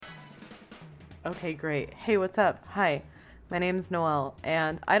Okay, great. Hey, what's up? Hi, my name's Noelle,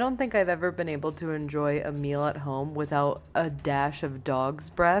 and I don't think I've ever been able to enjoy a meal at home without a dash of dog's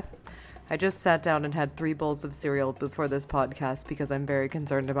breath. I just sat down and had 3 bowls of cereal before this podcast because I'm very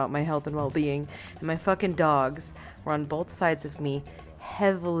concerned about my health and well being, and my fucking dogs were on both sides of me,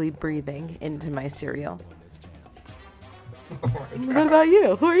 heavily breathing into my cereal. Oh my What god. about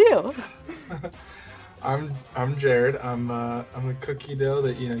you? Who are you? I'm Jared. I'm the cookie dough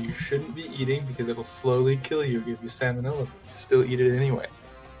that you shouldn't be eating because it'll slowly kill you, give you salmonella. But you still eat it anyway.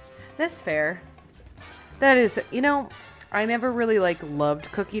 That's fair. That is, I never really loved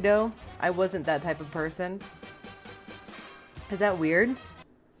cookie dough. I wasn't that type of person. Is that weird?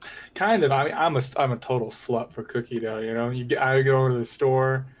 Kind of. I'm a total slut for cookie dough. I go to the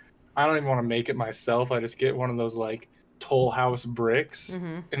store. I don't even want to make it myself. I just get one of those like Toll House bricks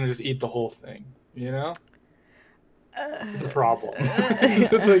Mm-hmm. and just eat the whole thing. Uh, It's a problem.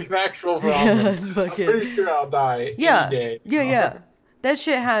 It's like an actual yeah, problem. it's I'm fucking. pretty sure I'll die Yeah, any day. yeah. That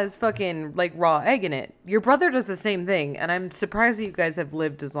shit has fucking raw egg in it. Your brother does the same thing, and I'm surprised that you guys have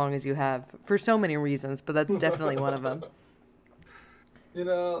lived as long as you have for so many reasons, but that's definitely one of them.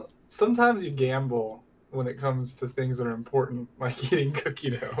 Sometimes you gamble when it comes to things that are important, like eating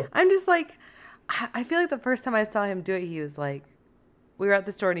cookie dough. I'm just I feel like the first time I saw him do it, he was like, we were at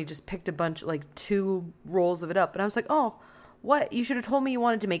the store and he just picked a bunch, 2 rolls of it up. And I was like, oh, what? You should have told me you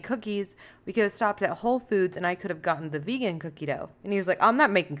wanted to make cookies. We could have stopped at Whole Foods and I could have gotten the vegan cookie dough. And he was like, I'm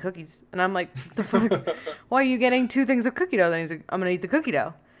not making cookies. And I'm like, the fuck? Why are you getting 2 things of cookie dough? Then he's like, I'm going to eat the cookie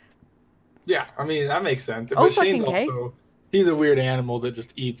dough. Yeah, I mean, that makes sense. Oh, But Shane's fucking K. he's a weird animal that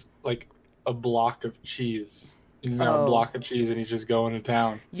just eats like a block of cheese. He's got a Oh. block of cheese and he's just going to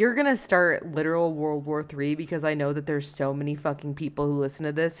town. You're going to start literal World War III because I know that there's so many fucking people who listen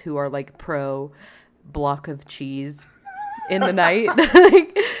to this who are pro block of cheese in the night.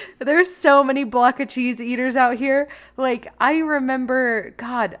 There's so many block of cheese eaters out here. I remember,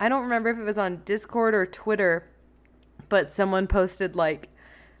 God, I don't remember if it was on Discord or Twitter, but someone posted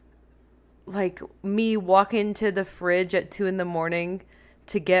me walking to the fridge at 2 in the morning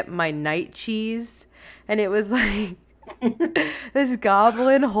to get my night cheese. And it was this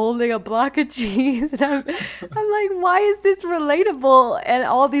goblin holding a block of cheese. And I'm like, why is this relatable? And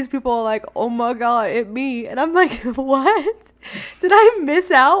all these people are like, oh my God, it me. And I'm like, what? Did I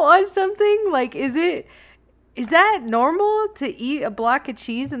miss out on something? Is that normal to eat a block of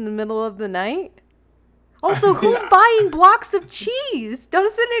cheese in the middle of the night? Also, who's buying blocks of cheese?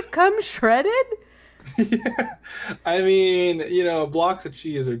 Doesn't it come shredded? Yeah. I mean, blocks of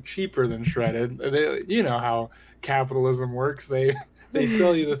cheese are cheaper than shredded. You know how capitalism works. They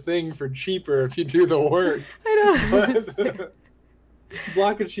sell you the thing for cheaper if you do the work. I don't But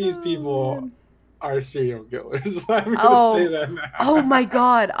block of cheese people man. are serial killers. I'm Oh. gonna say that now. Oh my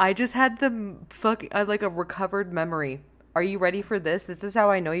God. I just had a recovered memory. Are you ready for this? This is how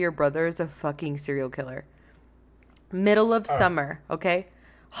I know your brother is a fucking serial killer. Middle of All right. summer, okay?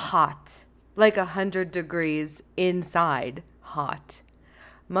 Hot. 100 degrees inside. Hot.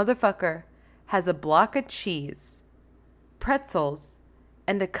 Motherfucker has a block of cheese, pretzels,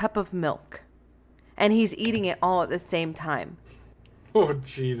 and a cup of milk. And he's eating it all at the same time. Oh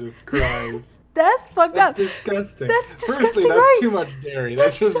Jesus Christ. That's fucked That's up. disgusting. That's Firstly, disgusting, that's right? too much dairy.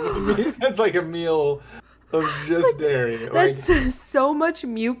 That's That's just that's like a meal of just dairy. That's so much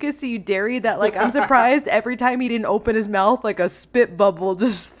mucusy dairy that I'm surprised every time he didn't open his mouth a spit bubble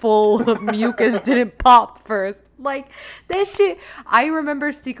just full of mucus didn't pop first. That shit. I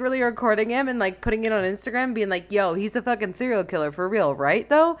remember secretly recording him and putting it on Instagram being yo, he's a fucking serial killer for real, right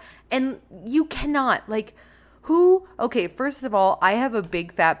though? And you cannot okay, first of all, I have a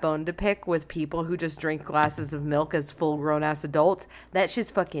big fat bone to pick with people who just drink glasses of milk as full grown ass adults. That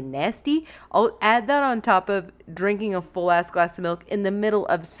shit's fucking nasty. I'll add that on top of drinking a full ass glass of milk in the middle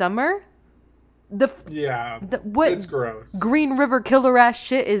of summer. Yeah, What it's gross. Green River killer ass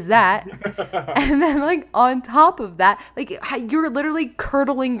shit is that? And then on top of that, you're literally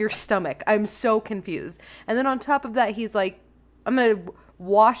curdling your stomach. I'm so confused. And then on top of that, he's like, I'm gonna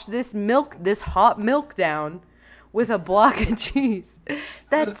wash this hot milk down with a block of cheese.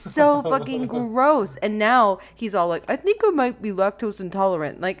 That's so fucking gross. And now he's all like, I think I might be lactose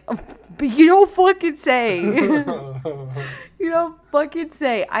intolerant. But you don't fucking say. You don't fucking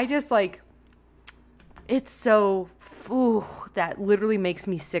say. I just it's so, ooh, that literally makes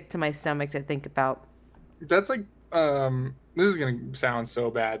me sick to my stomach to think about. That's this is gonna sound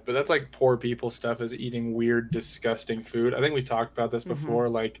so bad, but that's poor people stuff, is eating weird, disgusting food. I think we talked about this before,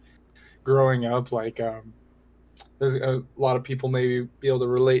 growing up, there's a lot of people maybe be able to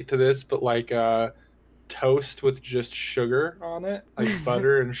relate to this, but toast with just sugar on it, like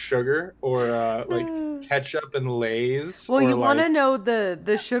butter and sugar, or like ketchup and Lay's, Well, or you want to like know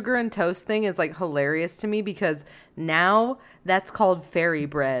the sugar and toast thing is like hilarious to me because now that's called fairy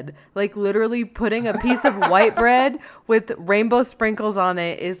bread. Like literally putting a piece of white bread with rainbow sprinkles on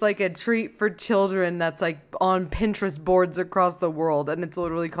it is like a treat for children that's like on Pinterest boards across the world, and it's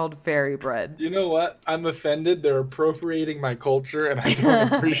literally called fairy bread. you know what? I'm offended. They're appropriating my culture, and I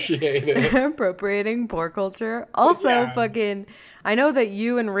don't appreciate it. Appropriating poor culture. Also, Yeah. fucking, I know that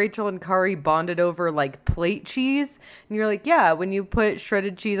you and Rachel and Kari bonded over like plate cheese, and you're like, yeah, when you put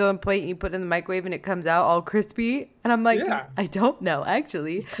shredded cheese on a plate and you put it in the microwave and it comes out all crispy. And I'm like, Yeah. I don't know,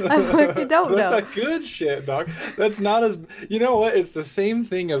 actually. I fucking don't know. That's a good shit, dog. That's not as, you know what? It's the same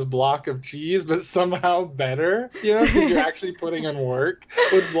thing as block of cheese, but somehow better. You know, because you're actually putting in work.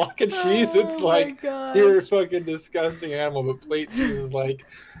 With block of cheese, it's Oh my like God. you're a fucking disgusting animal. But plate cheese is like,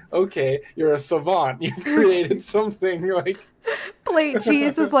 okay, you're a savant. You created something like. Plate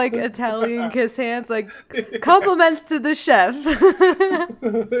cheese is like Italian kiss hands, like compliments to the chef.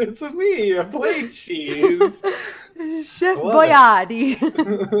 It's me, a plate cheese. Chef I love Boyardi.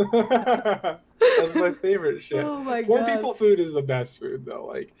 That's my favorite shit. Oh my Poor God. people food is the best food though.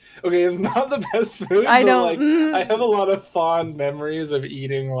 Like, okay, it's not the best food. I but, don't- like. I have a lot of fond memories of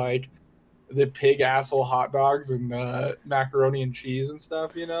eating like the pig asshole hot dogs and macaroni and cheese and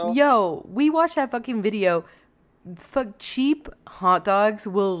stuff. You know. Yo, we watched that fucking video. Fuck, cheap hot dogs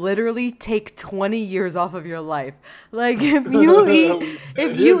will literally take 20 years off of your life. Like if you eat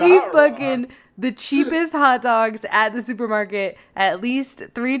You're not fucking wrong. the cheapest hot dogs at the supermarket at least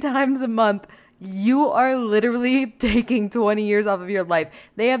 3 times a month, you are literally taking 20 years off of your life.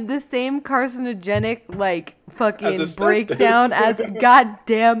 They have the same carcinogenic like fucking asbestos. breakdown as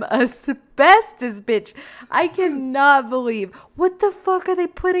goddamn asbestos, bitch. I cannot believe what the fuck are they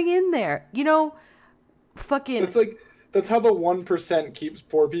putting in there? You know, fucking It's like that's how the 1% keeps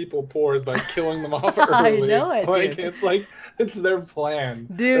poor people poor is by killing them off early. I know it, Like dude. it's like it's their plan.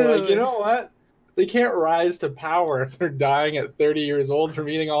 They're like, you Dude. know what? They can't rise to power if they're dying at 30 years old from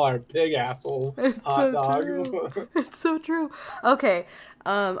eating all our pig asshole It's hot so dogs. true. It's so true. Okay.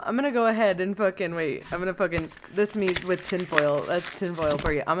 I'm gonna go ahead and fucking wait. I'm gonna fucking that's me with tinfoil. That's tinfoil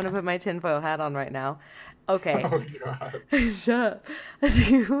for you. I'm gonna put my tinfoil hat on right now. Okay. Oh god. Shut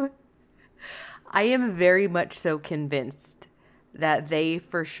up. I am very much so convinced that they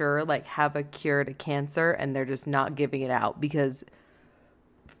for sure like have a cure to cancer and they're just not giving it out because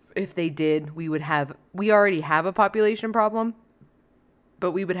if they did, we already have a population problem,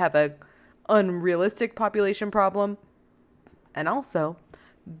 but we would have a unrealistic population problem. And also,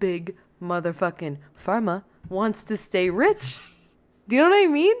 big motherfucking pharma wants to stay rich. Do you know what I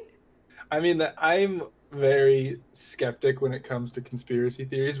mean? I mean that I'm very skeptic when it comes to conspiracy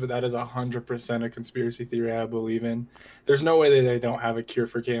theories, but that is 100% a conspiracy theory I believe in. There's no way that they don't have a cure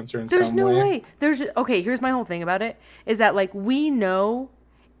for cancer in There's some no way. way. Okay, here's my whole thing about it is that like we know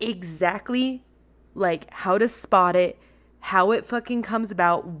exactly like how to spot it, how it fucking comes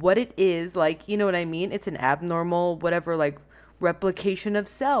about, what it is, like, you know what I mean? It's an abnormal whatever like replication of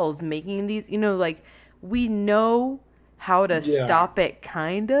cells making these, you know, like we know how to Yeah. stop it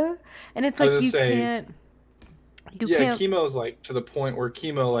kinda. And it's I was like just you saying, can't yeah, chemo's like to the point where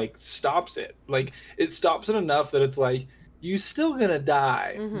chemo like stops it. Like it stops it enough that it's like you still gonna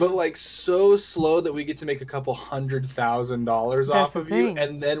die, Mhm. but like so slow that we get to make a couple $100,000 That's off the of you, thing.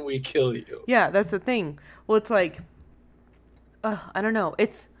 and then we kill you. Yeah, that's the thing. Well, it's like, I don't know.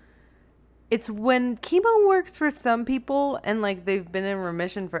 It's when chemo works for some people and like they've been in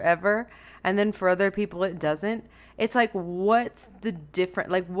remission forever, and then for other people it doesn't. It's like, what's the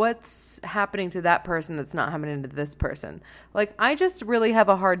different? Like, what's happening to that person that's not happening to this person? Like, I just really have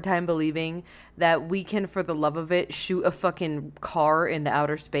a hard time believing that we can, for the love of it, shoot a fucking car into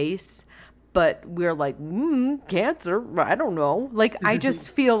outer space. But we're like, cancer? I don't know. Like, I just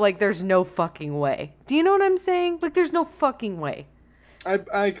feel like there's no fucking way. Do you know what I'm saying? Like, there's no fucking way.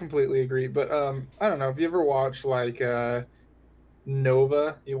 I completely agree, but I don't know. Have you ever watched like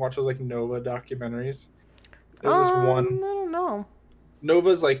Nova? You watch those like Nova documentaries? There's this I one. don't know.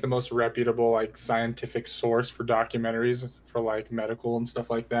 Nova's like the most reputable like scientific source for documentaries for like medical and stuff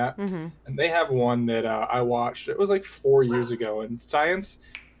like that. Mm-hmm. And they have one that I watched. It was like 4 years ago, and science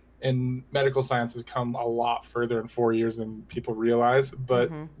and medical science has come a lot further in 4 years than people realize. But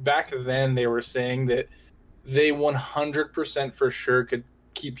Mhm. back then, they were saying that they 100% for sure could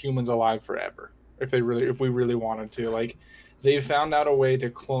keep humans alive forever if we really wanted to. Like, they found out a way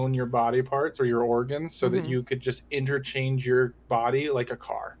to clone your body parts or your organs so that Mhm. you could just interchange your body like a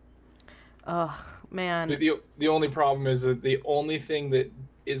car. Ugh, man. The only problem is that the only thing that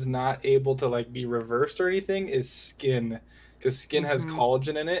is not able to like be reversed or anything is skin, because skin has Mm-hmm.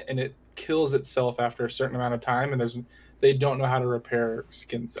 collagen in it and it kills itself after a certain amount of time, and they don't know how to repair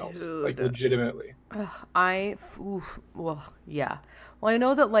skin cells like Dude. legitimately. Ugh, well, yeah. Well, I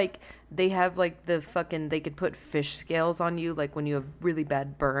know that like they have like they could put fish scales on you like when you have really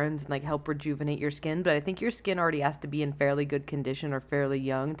bad burns and like help rejuvenate your skin, but I think your skin already has to be in fairly good condition or fairly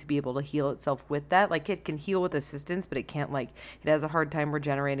young to be able to heal itself with that. Like it can heal with assistance, but it can't like it has a hard time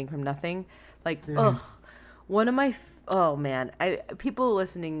regenerating from nothing. Like Mhm. ugh. One of my oh man, I people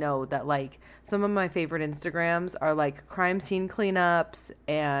listening know that like some of my favorite Instagrams are like crime scene cleanups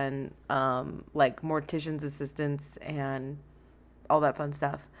and like mortician's assistants and all that fun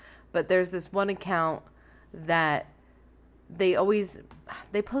stuff. But there's this one account that they always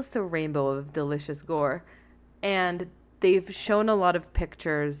they post a rainbow of delicious gore, and they've shown a lot of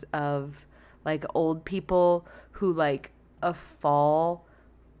pictures of like old people who like a fall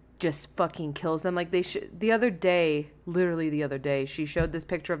just fucking kills them. Like the other day, literally the other day, she showed this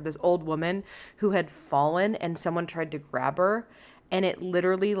picture of this old woman who had fallen and someone tried to grab her, and it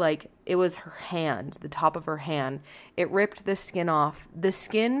literally like it was her hand, the top of her hand. It ripped the skin off. The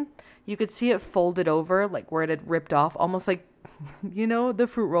skin, you could see it folded over like where it had ripped off, almost like the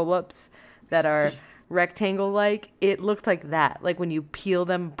fruit roll-ups that are rectangle like. It looked like that. Like when you peel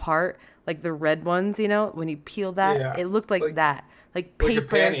them apart, like the red ones, when you peel that, Yeah, it looked like like that. Like like a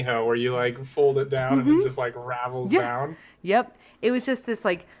paper. pantyhose where you like fold it down and it Mm-hmm. just like ravels Yeah. down. Yep. It was just this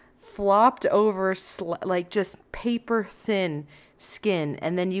like flopped over, like just paper thin skin.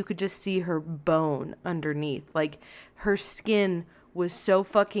 And then you could just see her bone underneath. Like her skin was so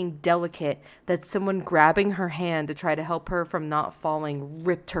fucking delicate that someone grabbing her hand to try to help her from not falling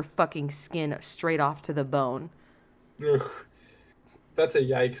ripped her fucking skin straight off to the bone. Ugh, that's a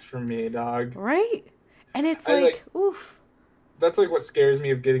yikes for me, dog. Right? And it's I like, like oof. that's like what scares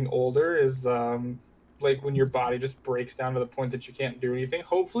me of getting older is like when your body just breaks down to the point that you can't do anything.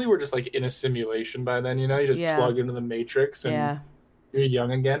 Hopefully we're just like in a simulation by then, you just Yeah. plug into the matrix and Yeah. you're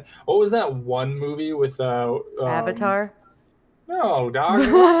young again. What was that one movie with Avatar. no, dog,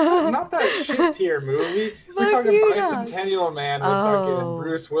 not that shit tier movie. We're Fuck talking you, dog. Bicentennial Man with fucking Oh.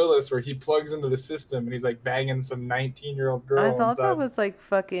 Bruce Willis, where he plugs into the system and he's like banging some 19-year-old I girl thought that inside. was like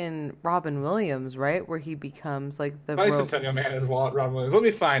fucking Robin Williams, right? Where he becomes like the rope. Bicentennial Man is Robin Williams. Let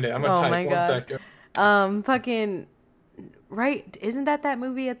me find it. I'm gonna Oh type my one god. second. Fucking right. Isn't that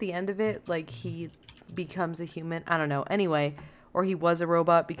movie at the end of it? Like he becomes a human. I don't know. Anyway, or he was a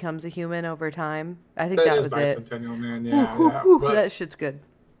robot, becomes a human over time. I think That that is was it. Bicentennial Man. Whew, Yeah, whew, yeah. whew. That shit's good.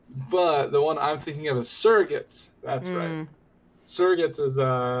 But the one I'm thinking of is Surrogates. That's right. Surrogates is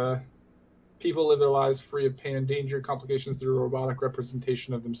people live their lives free of pain and danger, complications through robotic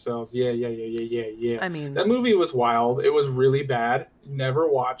representation of themselves. Yeah. I mean, That movie was wild. It was really bad. Never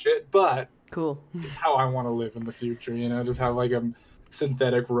watch it, but cool. it's how I want to live in the future, just have like a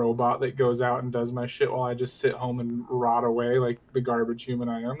synthetic robot that goes out and does my shit while I just sit home and rot away like the garbage human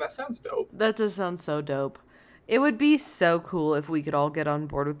I am. That sounds dope. That does sound so dope. It would be so cool if we could all get on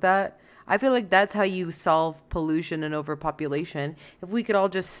board with that. I feel like that's how you solve pollution and overpopulation. If we could all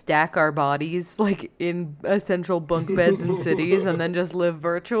just stack our bodies like in essential bunk beds in cities and then just live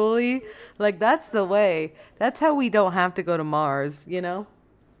virtually, like that's the way. That's how we don't have to go to Mars,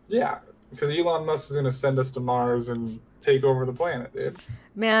 Yeah, because Elon Musk is going to send us to Mars and take over the planet, dude.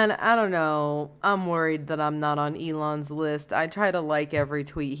 Man, I don't know. I'm worried that I'm not on Elon's list. I try to like every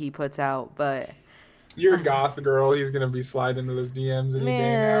tweet he puts out, but You're a goth girl. He's going to be sliding into his DMs any day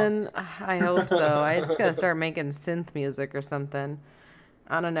now. man, I hope so. I just gotta start making synth music or something.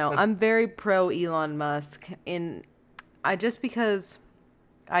 I don't know. I'm very pro Elon Musk just because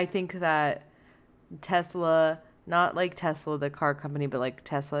I think that Tesla, not like Tesla the car company, but like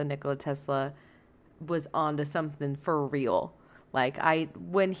Nikola Tesla was onto something for real. Like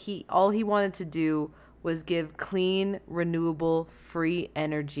all he wanted to do was give clean, renewable, free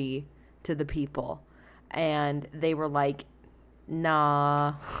energy to the people. And they were like,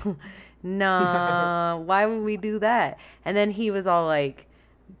 nah, nah, why would we do that? And then he was all like,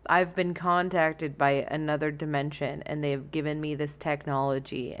 I've been contacted by another dimension and they've given me this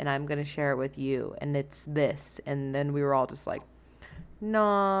technology and I'm going to share it with you. And it's this. And then we were all just like,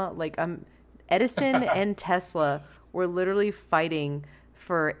 nah, like Edison and Tesla were literally fighting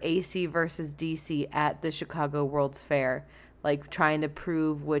for AC versus DC at the Chicago World's Fair, like trying to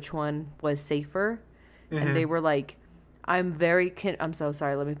prove which one was safer. And they were like, I'm so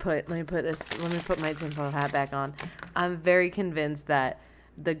sorry. Let me put my tinfoil hat back on. I'm very convinced that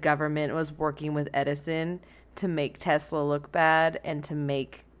the government was working with Edison to make Tesla look bad and to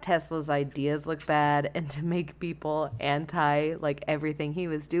make Tesla's ideas look bad and to make people anti like everything he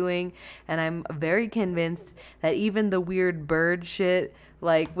was doing. And I'm very convinced that even the weird bird shit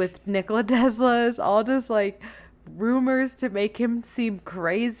like with Nikola Tesla is all just like rumors to make him seem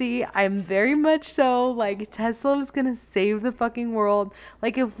crazy. I'm very much so like Tesla was gonna save the fucking world.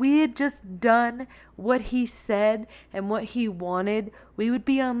 Like if we had just done what he said and what he wanted, we would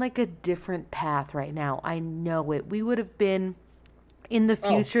be on like a different path right now. I know it. We would have been in the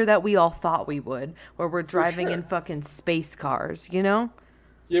future that we all thought we would, where we're driving in fucking space cars, you know?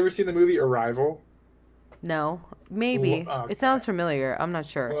 You ever seen the movie Arrival? No. Maybe. Okay. It sounds familiar. I'm not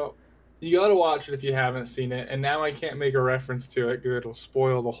sure. Well, you gotta watch it if you haven't seen it, and now I can't make a reference to it because it'll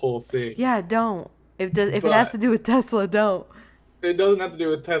spoil the whole thing. Yeah, don't. If it has to do with Tesla, don't. It doesn't have to do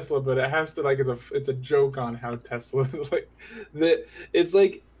with Tesla, but it has to, like, it's a joke on how Tesla is like that. It's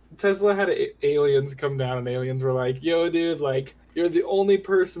like Tesla had aliens come down, and aliens were like, "Yo, dude, like, you're the only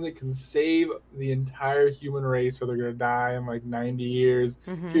person that can save the entire human race, or they're gonna die in like 90 years.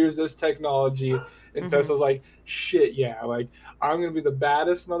 Here's this technology." And Tesla's like, "Shit, yeah, like, I'm gonna be the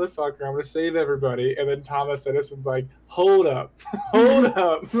baddest motherfucker. I'm gonna save everybody." And then Thomas Edison's like, "Hold up, hold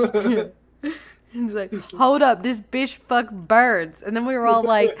up." He's like, "Hold up, this bitch fuck birds." And then we were all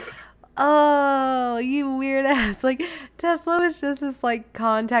like, "Oh, you weird ass." Like, Tesla was just this, like,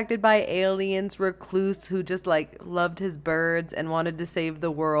 contacted by aliens recluse who just, like, loved his birds and wanted to save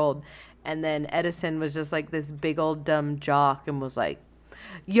the world. And then Edison was just, like, this big old dumb jock and was like,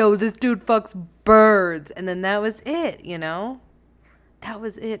 "Yo, this dude fucks birds." And then that was it, you know? That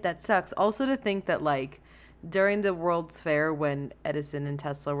was it. That sucks. Also to think that, like, during the World's Fair when Edison and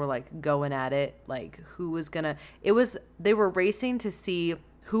Tesla were, like, going at it, like, who was gonna... They were racing to see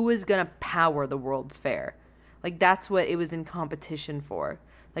who was going to power the World's Fair. Like, that's what it was in competition for.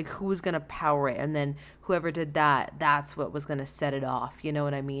 Like, who was going to power it. And then whoever did that, that's what was going to set it off. You know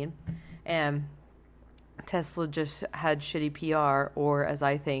what I mean? And Tesla just had shitty PR, or as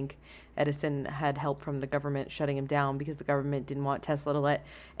I think, Edison had help from the government shutting him down because the government didn't want Tesla to let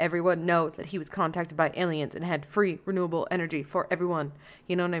everyone know that he was contacted by aliens and had free renewable energy for everyone.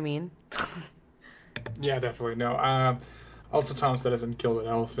 You know what I mean? Yeah, definitely. No. Also, Thomas Edison killed an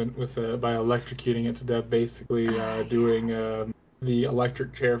elephant by electrocuting it to death, basically doing the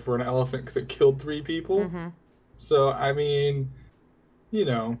electric chair for an elephant because it killed 3 people. So, I mean, you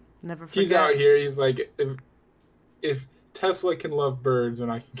know, never forget. He's out here. He's like, if Tesla can love birds and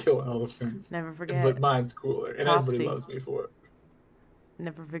I can kill elephants, never forget. But mine's cooler, and Topsy. everybody loves me for it.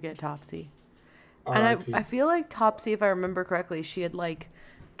 Never forget Topsy. And I feel like Topsy, if I remember correctly, she had like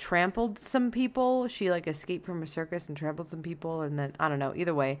trampled some people. She like escaped from a circus and trampled some people, and then I don't know.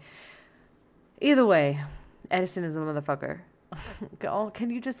 Either way, Edison is a motherfucker. Can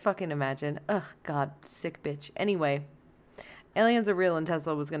you just fucking imagine? Ugh, God, sick bitch. Anyway, aliens are real, and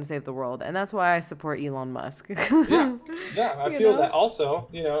Tesla was going to save the world, and that's why I support Elon Musk. yeah, I feel that. Also,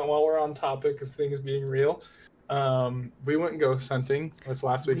 you know, while we're on topic of things being real, we went ghost hunting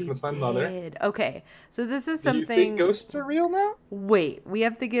last week with my mother. Okay, so this is something. Do you think ghosts are real now? Wait, we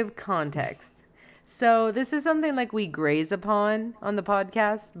have to give context. So this is something like we graze upon on the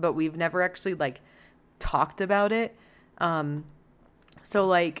podcast, but we've never actually like talked about it. So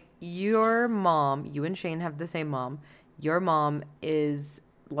like your mom, you and Shane have the same mom. Your mom is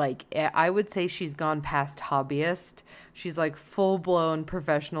like, I would say she's gone past hobbyist. She's like full-blown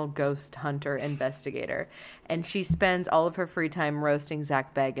professional ghost hunter investigator. And she spends all of her free time roasting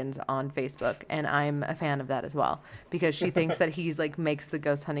Zach Baggins on Facebook. And I'm a fan of that as well, because she thinks that he's like makes the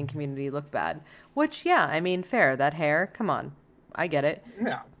ghost hunting community look bad. Which, yeah, I mean, fair. That hair, come on. I get it.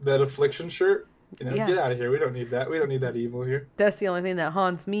 Yeah, that affliction shirt. You know, get out of here. We don't need that. We don't need that evil here. That's the only thing that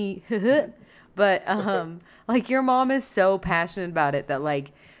haunts me. But, like, your mom is so passionate about it that,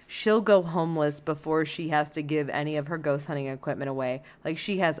 like, she'll go homeless before she has to give any of her ghost hunting equipment away. Like,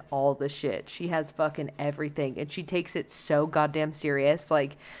 she has all the shit. She has fucking everything. And she takes it so goddamn serious.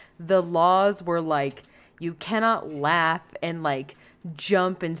 Like, the laws were, like, you cannot laugh and, like,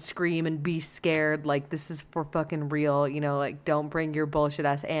 jump and scream and be scared. Like, this is for fucking real. You know, like, don't bring your bullshit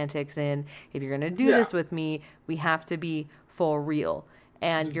ass antics in. If you're gonna do this with me, we have to be for real.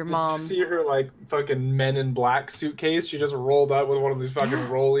 And your mom... Did you see her, like, fucking Men in Black suitcase? She just rolled up with one of these fucking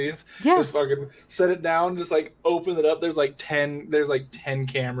rollies. Yeah. Just fucking set it down, just, like, open it up. There's, like, 10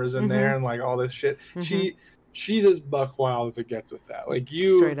 cameras in there and, like, all this shit. She's as buck wild as it gets with that. Like,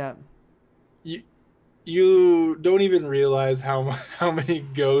 Straight up. You don't even realize how many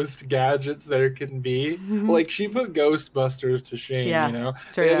ghost gadgets there can be. Like, she put Ghostbusters to shame, you know?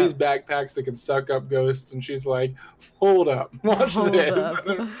 They have these backpacks that can suck up ghosts, and she's like, hold up, watch this. And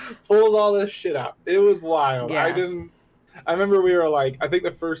then pulls all this shit out. It was wild. Yeah. I remember we were like, I think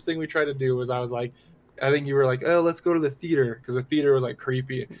the first thing we tried to do was I was like, I think you were like, oh, let's go to the theater because the theater was like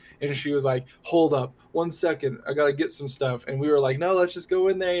creepy, and she was like, hold up, 1 second, I gotta get some stuff, and we were like, no, let's just go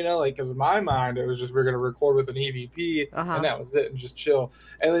in there, like, because in my mind it was just we're gonna record with an EVP and Uh-huh. that was it and just chill,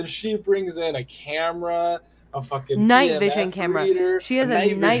 and then she brings in a camera, a fucking Night vision EMF camera. reader, She a has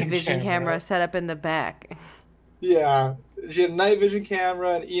a night vision vision camera set up in the back. Yeah, she had a night vision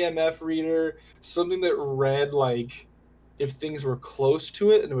camera, an EMF reader, something that read like if things were close to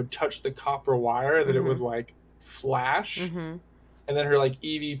it and it would touch the copper wire, that it would like flash. Mm-hmm. And then her like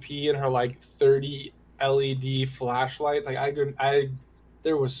EVP and her like 30 LED flashlights. Like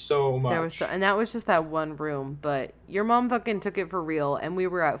there was so much. There was and that was just that one room. But your mom fucking took it for real. And we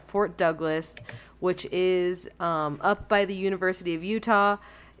were at Fort Douglas, which is up by the University of Utah.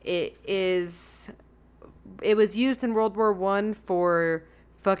 It was used in World War I for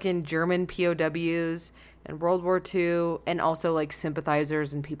fucking German POWs, and World War II, and also like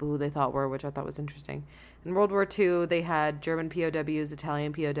sympathizers and people who they thought were, which I thought was interesting. In World War II, they had German POWs,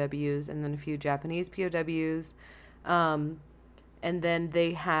 Italian POWs, and then a few Japanese POWs. And then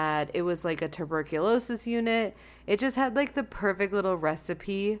it was like a tuberculosis unit. It just had like the perfect little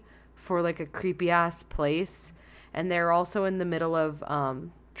recipe for like a creepy ass place. And they're also in the middle of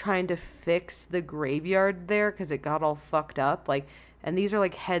trying to fix the graveyard there because it got all fucked up. Like, and these are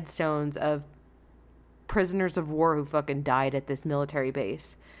like headstones of prisoners of war who fucking died at this military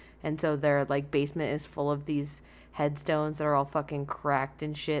base. And so their like basement is full of these headstones that are all fucking cracked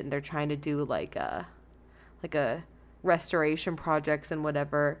and shit. And they're trying to do like a restoration projects and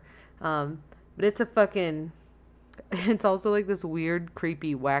whatever. But it's it's also like this weird,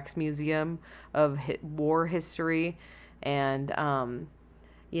 creepy wax museum of war history. And,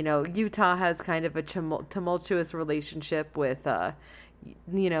 Utah has kind of a tumultuous relationship with,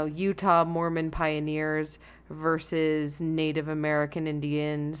 Utah Mormon pioneers versus Native American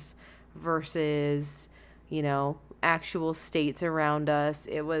Indians versus, actual states around us.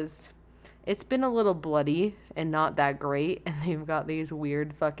 It's been a little bloody and not that great. And they've got these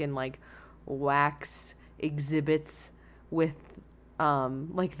weird fucking like wax exhibits with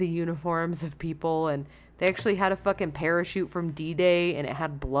like the uniforms of people, and they actually had a fucking parachute from D-Day and it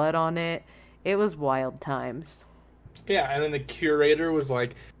had blood on it. It was wild times. Yeah, and then the curator was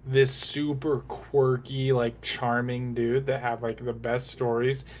like this super quirky, like charming dude that had like the best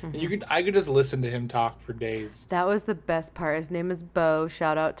stories. Mm-hmm. And I could just listen to him talk for days. That was the best part. His name is Bo.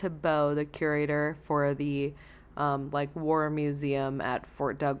 Shout out to Bo, the curator for the like war museum at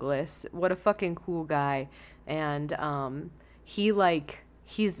Fort Douglas. What a fucking cool guy. And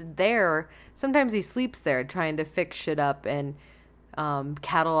he's there. Sometimes he sleeps there trying to fix shit up and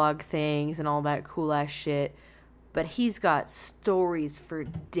catalog things and all that cool ass shit. But he's got stories for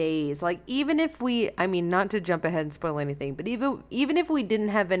days. Like, even if not to jump ahead and spoil anything, but even if we didn't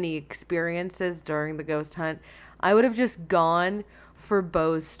have any experiences during the ghost hunt, I would have just gone for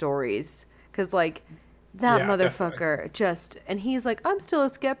Bo's stories. Because, like, that motherfucker definitely. And he's like, I'm still a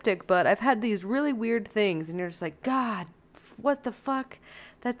skeptic, but I've had these really weird things. And you're just like, God, what the fuck?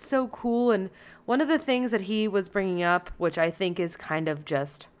 That's so cool. And one of the things that he was bringing up, which I think is kind of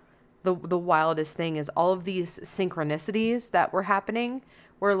just the wildest thing, is all of these synchronicities that were happening,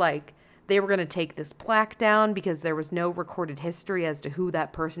 where like they were going to take this plaque down because there was no recorded history as to who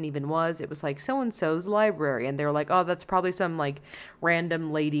that person even was. It was like so-and-so's library, and they're like, oh, that's probably some like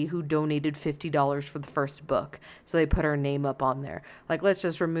random lady who donated $50 for the first book, so they put her name up on there. Like, let's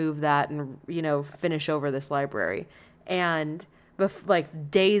just remove that and finish over this library. And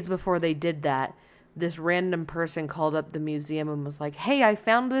like days before they did that, this random person called up the museum and was like, hey, I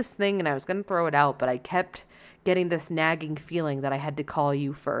found this thing and I was going to throw it out, but I kept getting this nagging feeling that I had to call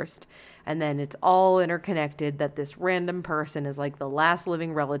you first. And then it's all interconnected, that this random person is like the last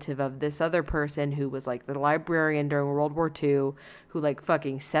living relative of this other person who was like the librarian during World War II, who like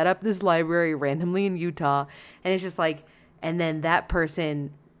fucking set up this library randomly in Utah. And it's just like, and then that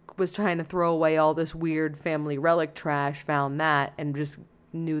person was trying to throw away all this weird family relic trash, found that, and just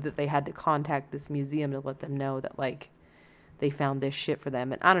knew that they had to contact this museum to let them know that like they found this shit for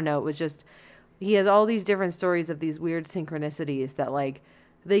them. And I don't know, it was just, he has all these different stories of these weird synchronicities that like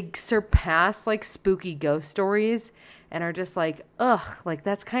they surpass like spooky ghost stories and are just like, ugh, like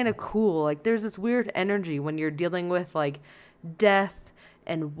that's kind of cool. Like there's this weird energy when you're dealing with like death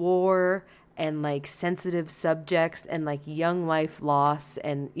and war and like sensitive subjects and like young life loss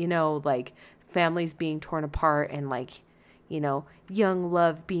and like families being torn apart and like young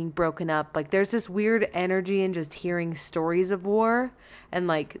love being broken up. Like there's this weird energy in just hearing stories of war and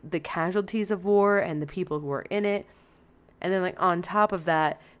like the casualties of war and the people who are in it. And then like on top of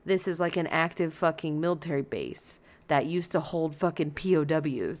that, this is like an active fucking military base that used to hold fucking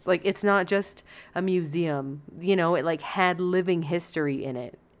POWs. Like, it's not just a museum, you know, it like had living history in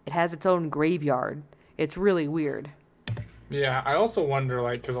it. It has its own graveyard. It's really weird. Yeah, I also wonder,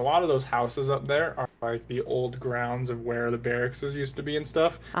 like, because a lot of those houses up there are like the old grounds of where the barracks used to be and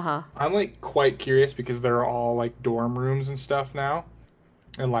stuff. Uh-huh. I'm like quite curious because they're all like dorm rooms and stuff now,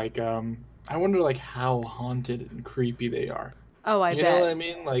 and like I wonder like how haunted and creepy they are. Oh, I You bet. know what I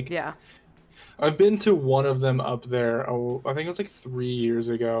mean? Like, Yeah. I've been to one of them up there. Oh, I think it was like 3 years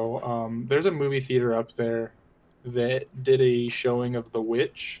ago. There's a movie theater up there that did a showing of The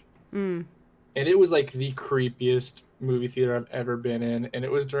Witch, Mm. and it was like the creepiest movie theater I've ever been in. And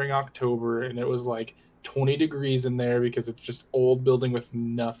it was during October, and it was like 20 degrees in there because it's just old building with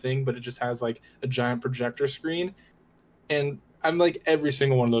nothing, but it just has like a giant projector screen. And I'm like, every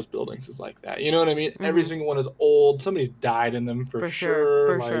single one of those buildings is like that. You know what I mean? Every single one is old. Somebody's died in them for sure. sure.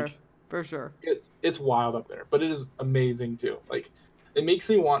 For Like, sure. For sure. it's wild up there, but it is amazing too. Like, it makes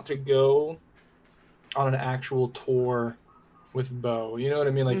me want to go on an actual tour with Bo. You know what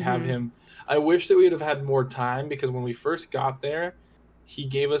I mean? Like, have him. I wish that we would have had more time because when we first got there, he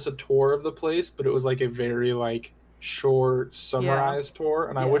gave us a tour of the place, but it was like a very like short summarized tour,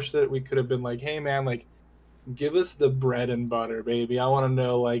 and I wish that we could have been like, hey man, like, give us the bread and butter, baby. I want to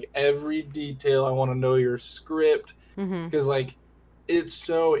know like every detail. I want to know your script because like it's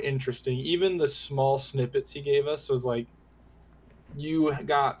so interesting. Even the small snippets he gave us was like you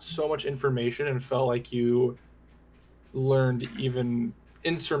got so much information and felt like you learned even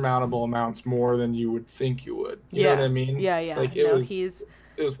insurmountable amounts more than you would think you would. You know what I mean? Yeah, yeah. Like no,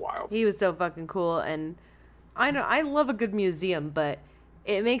 it was wild. he was so fucking cool, and I love a good museum, but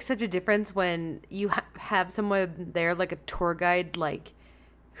it makes such a difference when you have someone there, like a tour guide, like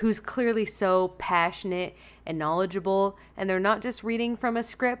who's clearly so passionate and knowledgeable, and they're not just reading from a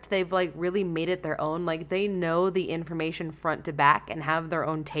script. They've like really made it their own. Like, they know the information front to back and have their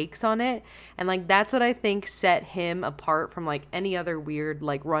own takes on it. And like, that's what I think set him apart from like any other weird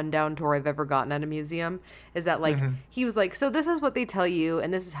like rundown tour I've ever gotten at a museum, is that like he was like, so this is what they tell you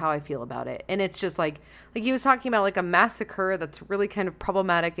and this is how I feel about it. And it's just like he was talking about like a massacre that's really kind of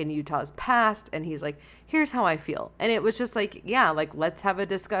problematic in Utah's past, and he's like, here's how I feel. And it was just like, yeah, like, let's have a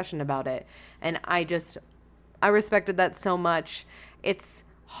discussion about it. And I respected that so much. It's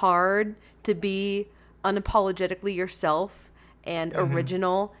hard to be unapologetically yourself and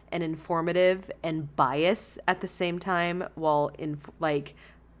original and informative and bias at the same time, while in like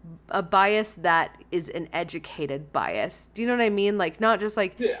a bias that is an educated bias. Do you know what I mean? Like, not just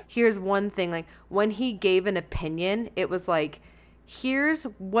like, here's one thing. Like, when he gave an opinion, it was like, here's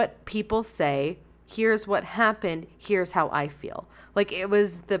what people say, here's what happened, here's how I feel. Like, it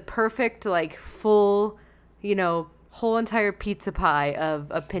was the perfect, like, full, you know, whole entire pizza pie of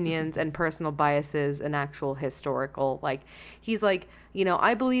opinions and personal biases and actual historical. Like, he's like, you know,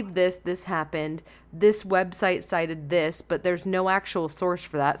 I believe this happened, this website cited this, but there's no actual source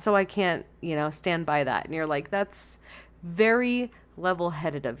for that, so I can't, you know, stand by that. And you're like, that's very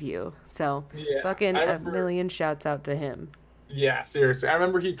level-headed of you. So fucking a million shouts out to him. Yeah, seriously. I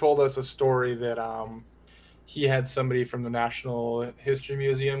remember he told us a story that he had somebody from the National History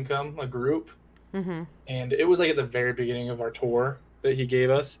Museum come, a group, and it was like at the very beginning of our tour that he gave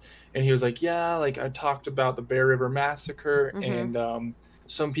us, and he was like, yeah, like, I talked about the Bear River Massacre, and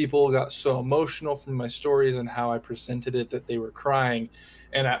some people got so emotional from my stories and how I presented it that they were crying.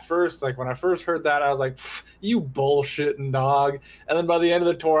 And at first, like, when I first heard that, I was like, you bullshitting dog. And then by the end of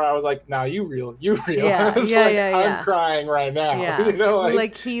the tour, I was like, nah, you real. Yeah, I'm crying right now. Yeah. You know,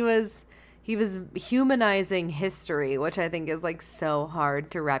 like he was humanizing history, which I think is like so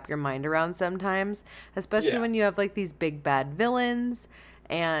hard to wrap your mind around sometimes, especially when you have like these big bad villains.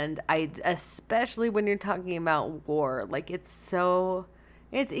 And especially when you're talking about war, like, it's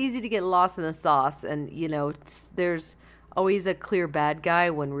easy to get lost in the sauce, and, you know, there's always a clear bad guy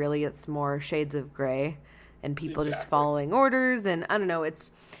when really it's more shades of gray and people just following orders. And I don't know,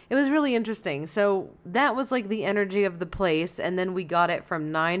 it was really interesting. So that was like the energy of the place. And then we got it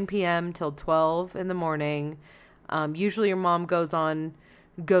from 9 p.m. till 12 in the morning. Usually your mom goes on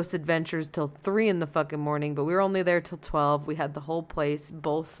ghost adventures till 3 in the fucking morning, but we were only there till 12. We had the whole place,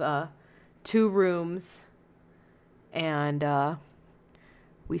 both 2 rooms, and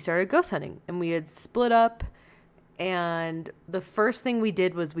we started ghost hunting, and we had split up. And the first thing we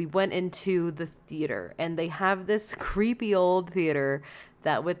did was we went into the theater, and they have this creepy old theater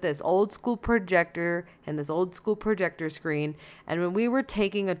that with this old school projector and this old school projector screen. And when we were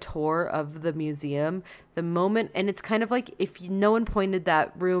taking a tour of the museum, the moment, and it's kind of like if no one pointed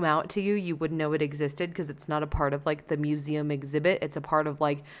that room out to you, you wouldn't know it existed, because it's not a part of like the museum exhibit. It's a part of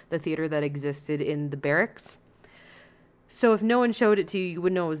like the theater that existed in the barracks. So if no one showed it to you, you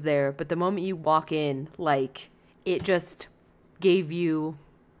wouldn't know it was there. But the moment you walk in, like, it just gave you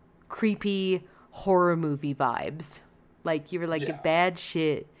creepy horror movie vibes. Like, you were like, bad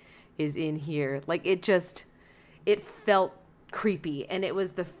shit is in here. Like, it felt creepy. And it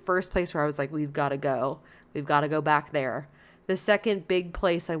was the first place where I was like, we've got to go. We've got to go back there. The second big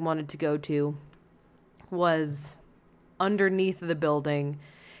place I wanted to go to was underneath the building.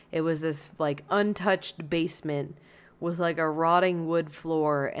 It was this, like, untouched basement with, like, a rotting wood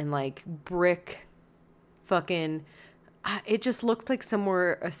floor and, like, brick fucking... It just looked like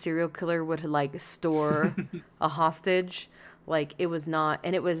somewhere a serial killer would, like, store a hostage. Like, it was not...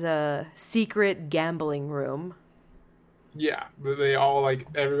 And it was a secret gambling room. Yeah, they all, like,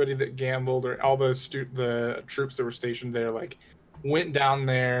 everybody that gambled, or all the troops that were stationed there, like, went down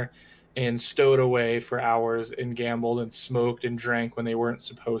there and stowed away for hours and gambled and smoked and drank when they weren't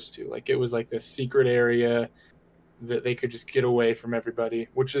supposed to. Like, it was like this secret area that they could just get away from everybody,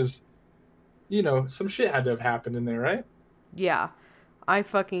 which is, you know, some shit had to have happened in there, right? Yeah. I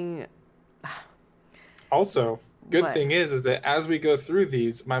fucking... Also, good What? thing is that as we go through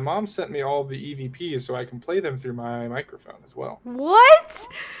these, my mom sent me all the EVPs so I can play them through my microphone as well. What?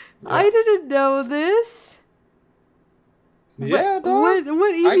 Yeah. I didn't know this. Yeah, dog.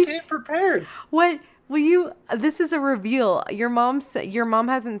 What I came prepared. What will you? This is a reveal. Your mom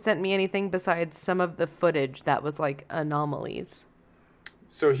hasn't sent me anything besides some of the footage that was like anomalies.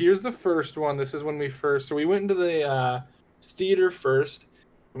 So here's the first one. This is when we went into the theater first,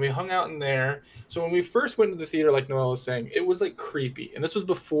 and we hung out in there. So when we first went into the theater, like Noelle was saying, it was like creepy, and this was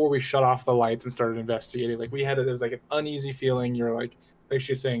before we shut off the lights and started investigating. Like there was like an uneasy feeling. You're like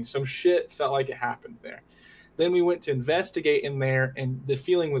she's saying, some shit felt like it happened there. Then we went to investigate in there, and the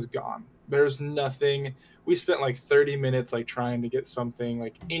feeling was gone. There's nothing. We spent like 30 minutes like trying to get something,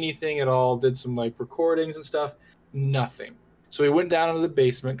 like anything at all. Did some like recordings and stuff. Nothing. So we went down into the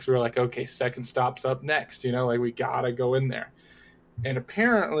basement because we were like, okay, second stop's up next. You know, like we gotta go in there. And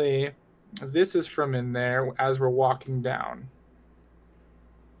apparently, this is from in there as we're walking down.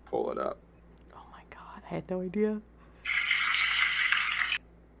 Pull it up. Oh my god, I had no idea.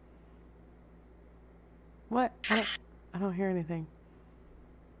 What? I don't hear anything.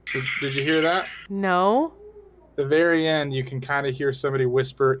 Did you hear that? No. The very end, you can kind of hear somebody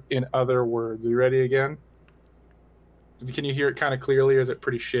whisper in other words. Are you ready again? Can you hear it kind of clearly, or is it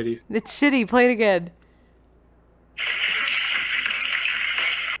pretty shitty? It's shitty. Play it again.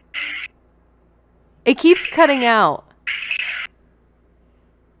 It keeps cutting out.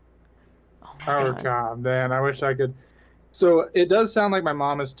 Oh god, man. I wish I could. So it does sound like my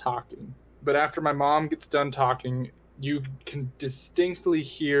mom is talking. But after my mom gets done talking, you can distinctly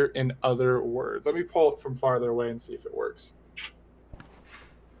hear in other words. Let me pull it from farther away and see if it works.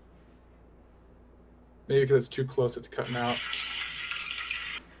 Maybe because it's too close, it's cutting out.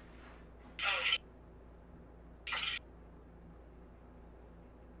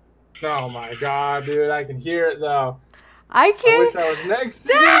 Oh my god, dude, I can hear it though. I can't. I wish I was next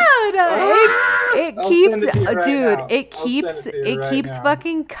to Dude, it keeps, right it keeps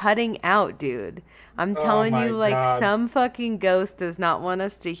fucking cutting out, dude. I'm telling my you, like, God. some fucking ghost does not want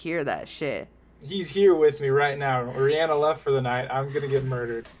us to hear that shit. He's here with me right now. Rihanna left for the night. I'm gonna get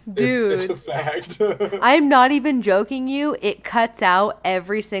murdered. Dude. It's a fact. I'm not even joking you. It cuts out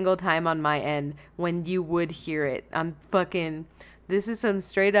every single time on my end when you would hear it. I'm fucking... This is some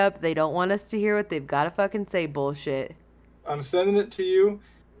straight up, they don't want us to hear what they've got to fucking say bullshit. I'm sending it to you.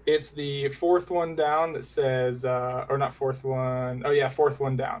 It's the fourth one down that says, or not fourth one. Oh yeah, fourth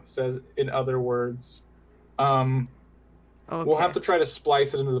one down. It says, in other words. Okay. We'll have to try to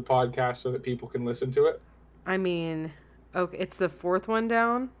splice it into the podcast so that people can listen to it. I mean, okay, it's the fourth one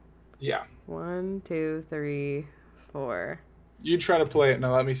down? Yeah. 1, 2, 3, 4. You try to play it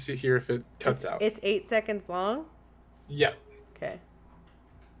now. Let me see here if it cuts out. It's 8 seconds long? Yeah. Okay.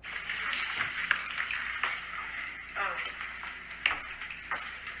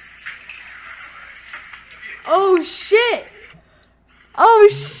 Oh shit! Oh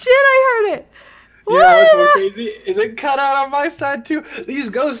shit! I heard it. Yeah, what's more crazy is it cut out on my side too. These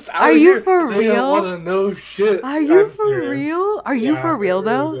ghosts out Are here, you for they real? don't want to know shit. Are you I'm for serious. real? Are you for real it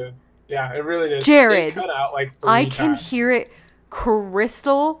really though? did. Yeah, it really did. Jared, It cut out like 3 I can times. hear it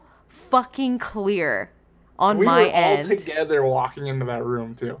crystal fucking clear on We my were end. all together walking into that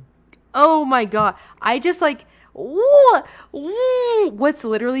room too. Oh my god. I just like what's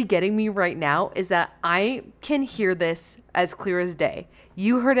literally getting me right now is that I can hear this as clear as day.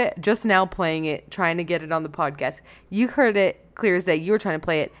 You heard it just now playing it, trying to get it on the podcast. You heard it clear as day. You were trying to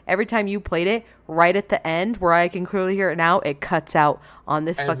play it. Every time you played it, right at the end where I can clearly hear it now, it cuts out on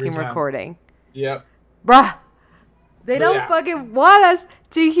this Every fucking time. recording. Yep. Bruh. They But don't yeah. fucking want us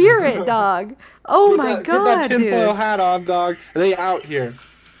to hear it, dog. Oh my Get god, that tinfoil dude. hat on, dog. They out here.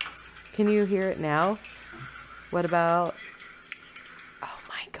 Can you hear it now? What about... Oh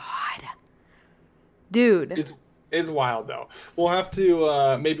my god. Dude. It's wild though. We'll have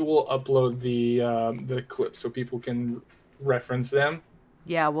to maybe we'll upload the clips so people can reference them.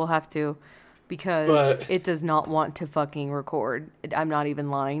 Yeah, we'll have to. Because But it does not want to fucking record. I'm not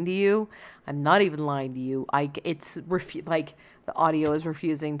even lying to you. I'm not even lying to you. Like, the audio is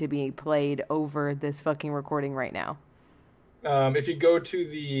refusing to be played over this fucking recording right now. if you go to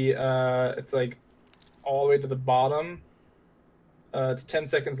the it's like all the way to the bottom. It's 10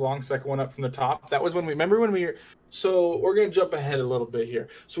 seconds long, second one up from the top. That was when we remember when we were. So we're gonna jump ahead a little bit here.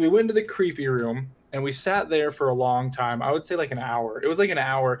 So we went to the creepy room and we sat there for a long time. I would say like an hour. It was like an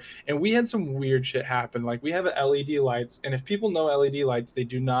hour, and we had some weird shit happen. Like we have LED lights, and if people know LED lights, they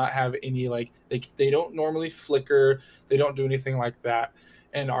do not have any like they don't normally flicker. They don't do anything like that.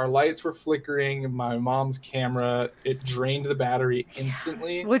 And our lights were flickering. My mom's camera, it drained the battery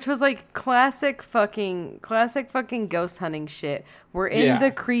instantly. Which was like classic fucking ghost hunting shit. We're in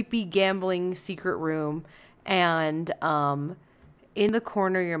the creepy gambling secret room, and in the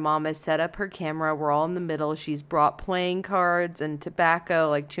corner your mom has set up her camera. We're all in the middle. She's brought playing cards and tobacco,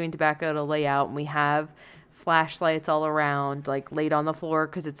 like chewing tobacco to lay out, and we have flashlights all around, like laid on the floor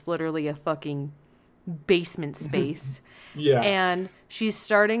because it's literally a fucking basement space. Yeah. And she's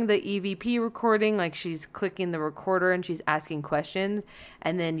starting the EVP recording, like she's clicking the recorder and she's asking questions.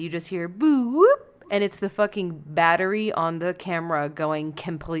 And then you just hear boo whoop, and it's the fucking battery on the camera going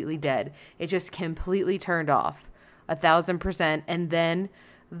completely dead. It just completely turned off 1,000%. And then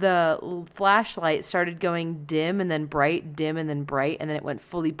the flashlight started going dim and then bright, dim and then bright. And then it went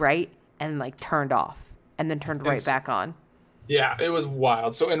fully bright and like turned off and then turned right back on. Yeah, it was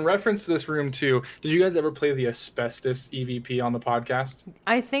wild. So in reference to this room too, did you guys ever play the asbestos EVP on the podcast?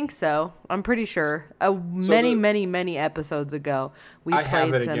 I think so. I'm pretty sure. Many episodes ago, we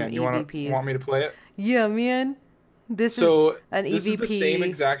played some again. You EVPs. want me to play it? Yeah, man. This is an EVP. This is the same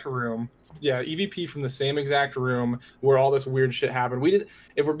exact room. Yeah, EVP from the same exact room where all this weird shit happened.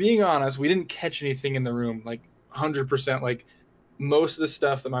 If we're being honest, we didn't catch anything in the room, like 100%. Like most of the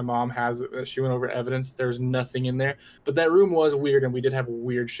stuff that my mom has that she went over evidence, there's nothing in there. But that room was weird, and we did have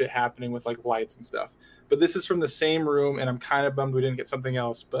weird shit happening with like lights and stuff. But this is from the same room, and I'm kind of bummed we didn't get something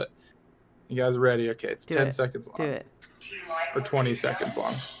else. But you guys ready? Okay, it's 10 seconds long. Do it. Or 20 seconds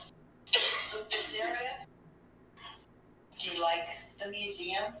long. This area? Do you like the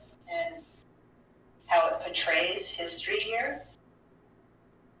museum and how it portrays history here?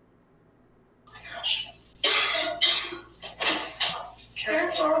 Oh my gosh.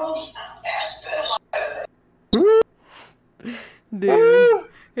 Careful. Dude.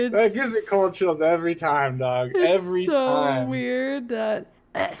 That gives me cold chills every time, dog. Every time. So weird that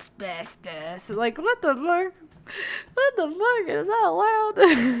asbestos. Like, what the fuck? What the fuck is that loud?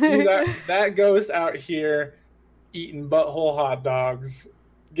 Dude, that ghost out here eating butthole hot dogs,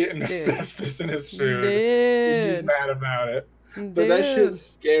 getting asbestos in his food. Dude. He's mad about it. But that shit's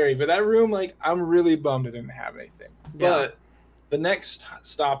scary. But that room, like, I'm really bummed it didn't have anything. Yeah. But the next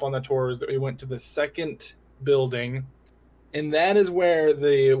stop on the tour is that we went to the second building, and that is where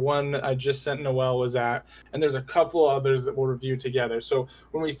the one I just sent Noelle was at, and there's a couple others that we'll review together. So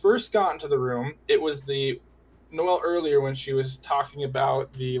when we first got into the room, it was Noelle earlier when she was talking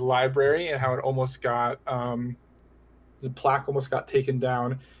about the library and how it almost got the plaque almost got taken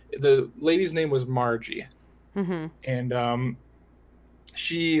down. The lady's name was Margie. Mm-hmm. And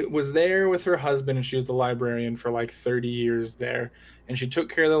she was there with her husband, and she was the librarian for like 30 years there, and she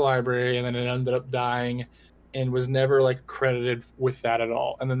took care of the library, and then it ended up dying and was never like credited with that at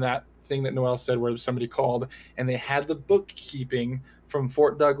all. And then that thing that Noelle said where somebody called and they had the bookkeeping from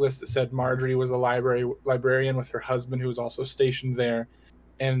Fort Douglas that said Marjorie was a librarian with her husband who was also stationed there.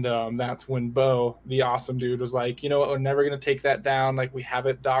 And that's when Bo, the awesome dude, was like, you know what, we're never going to take that down. Like, we have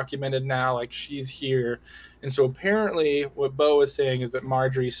it documented now. Like, she's here. And so apparently what Bo is saying is that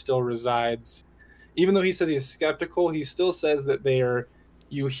Marjorie still resides. Even though he says he's skeptical, he still says that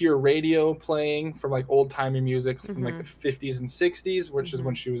you hear radio playing from like old-timey music from like the 50s and 60s, which is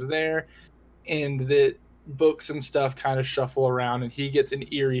when she was there. And that books and stuff kind of shuffle around, and he gets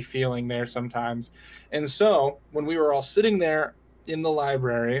an eerie feeling there sometimes. And so when we were all sitting there in the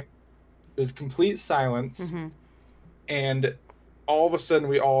library, it was complete silence, and all of a sudden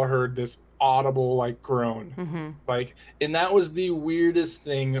we all heard this audible like groan, like, and that was the weirdest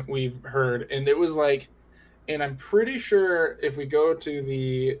thing we've heard. And it was like, and I'm pretty sure if we go to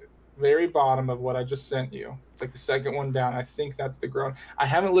the very bottom of what I just sent you, it's like the second one down, I think that's the groan. I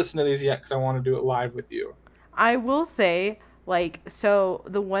haven't listened to these yet because I want to do it live with you. I will say, like, so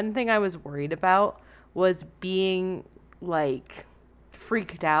the one thing I was worried about was being, like,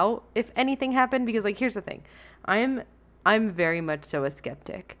 freaked out if anything happened, because, like, here's the thing. I'm very much so a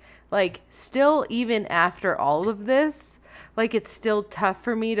skeptic. Like, still, even after all of this, like, it's still tough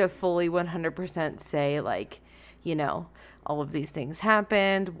for me to fully 100% say, like, you know, all of these things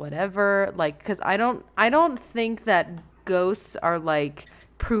happened, whatever. Like, because I don't think that ghosts are, like,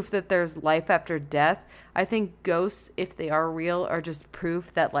 proof that there's life after death. I think ghosts, if they are real, are just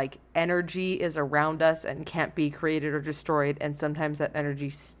proof that, like, energy is around us and can't be created or destroyed, and sometimes that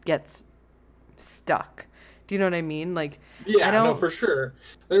energy gets stuck. Do you know what I mean? Like, Yeah, I don't. no, for sure.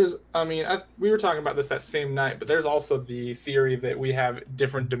 We were talking about this that same night, but there's also the theory that we have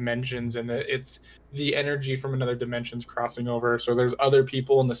different dimensions and that it's the energy from another dimension's crossing over. So there's other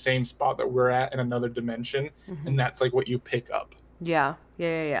people in the same spot that we're at in another dimension, and that's like what you pick up. Yeah.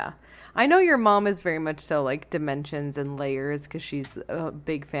 I know your mom is very much so like dimensions and layers because she's a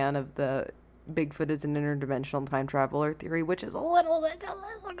big fan of the Bigfoot is an interdimensional time traveler theory, which is a little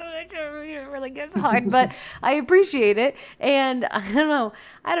really good part, but I appreciate it. And I don't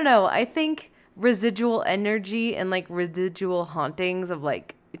know. I think residual energy and like residual hauntings of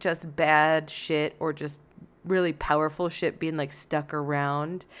like just bad shit or just really powerful shit being like stuck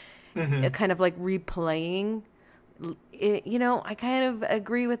around, kind of like replaying. I kind of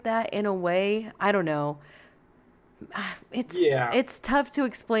agree with that in a way. I don't know. It's tough to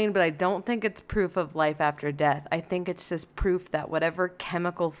explain, but I don't think it's proof of life after death. I think it's just proof that whatever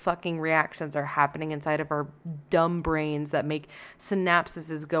chemical fucking reactions are happening inside of our dumb brains that make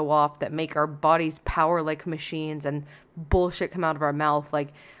synapses go off, that make our bodies power like machines and bullshit come out of our mouth.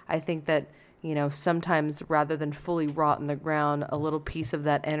 Like, I think that, sometimes rather than fully rot in the ground, a little piece of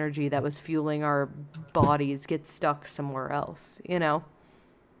that energy that was fueling our bodies gets stuck somewhere else,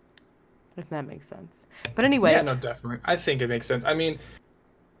 if that makes sense. But anyway. Yeah, no, definitely. I think it makes sense. I mean,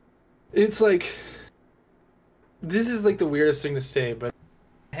 it's like, this is like the weirdest thing to say, but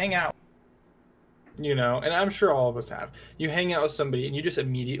hang out, and I'm sure all of us have. You hang out with somebody and you just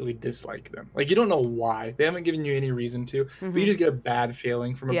immediately dislike them. Like, you don't know why. They haven't given you any reason to, but you just get a bad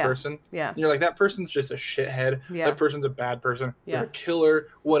feeling from a person. Yeah. And you're like, that person's just a shithead. Yeah. That person's a bad person. Yeah. They're a killer,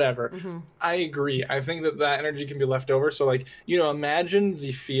 whatever. I agree. I think that energy can be left over. So, like, imagine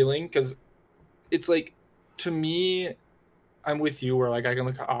the feeling, because it's like, to me, I'm with you where, like, I can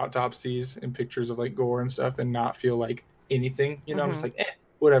look at autopsies and pictures of, like, gore and stuff and not feel, like, anything. I'm just like,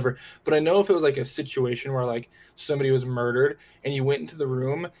 whatever. But I know if it was, like, a situation where, like, somebody was murdered and you went into the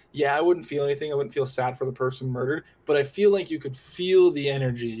room, I wouldn't feel anything. I wouldn't feel sad for the person murdered. But I feel like you could feel the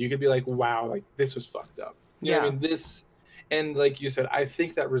energy. You could be like, wow, like, this was fucked up. You know what I mean? This... And like you said, I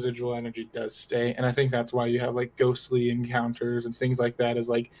think that residual energy does stay. And I think that's why you have, like, ghostly encounters and things like that, is,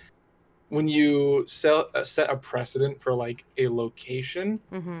 like, when you set a precedent for, like, a location,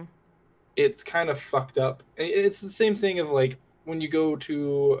 it's kind of fucked up. It's the same thing of, like, when you go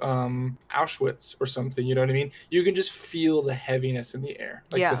to Auschwitz or something, you know what I mean? You can just feel the heaviness in the air,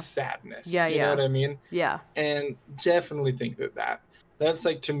 like the sadness. You know what I mean? Yeah. And definitely think that's,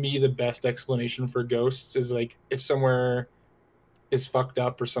 like, to me, the best explanation for ghosts is, like, if somewhere is fucked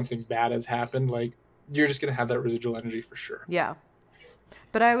up or something bad has happened, like, you're just going to have that residual energy for sure. Yeah.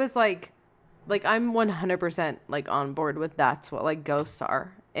 But I was like, I'm 100% like on board with that's what like ghosts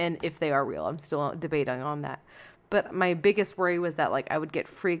are. And if they are real, I'm still debating on that. But my biggest worry was that like I would get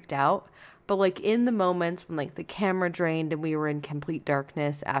freaked out. But like in the moments when like the camera drained and we were in complete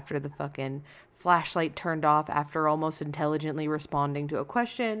darkness after the fucking flashlight turned off after almost intelligently responding to a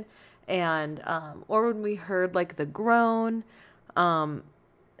question, and or when we heard like the groan, I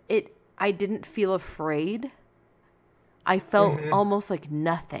didn't feel afraid. I felt almost like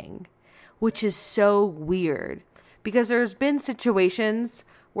nothing, which is so weird because there's been situations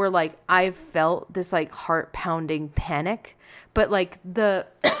where like I've felt this like heart pounding panic, but like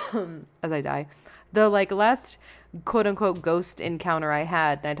as I die, the like last quote unquote ghost encounter I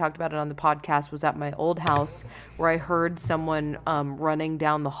had, and I talked about it on the podcast, was at my old house where I heard someone running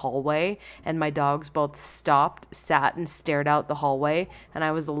down the hallway, and my dogs both stopped, sat, and stared out the hallway, and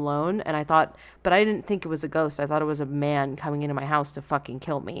I was alone, and I thought, but I didn't think it was a ghost. I thought it was a man coming into my house to fucking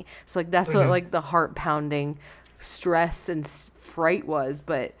kill me. So like that's what like the heart pounding stress and fright was.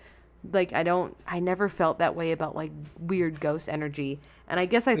 But like I never felt that way about like weird ghost energy. And I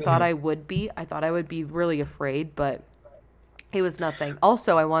guess I thought I would be. I thought I would be really afraid, but it was nothing.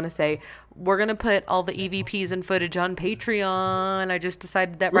 Also, I want to say we're going to put all the EVPs and footage on Patreon. I just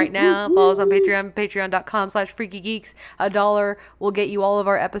decided that right now. Follow us on Patreon, patreon.com/freakygeeks. $1 will get you all of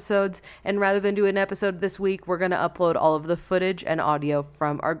our episodes. And rather than do an episode this week, we're going to upload all of the footage and audio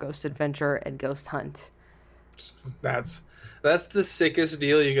from our ghost adventure and ghost hunt. That's the sickest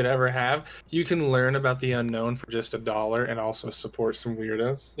deal you could ever have. You can learn about the unknown for just $1 and also support some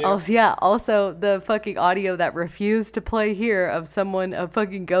weirdos. Also the fucking audio that refused to play here of a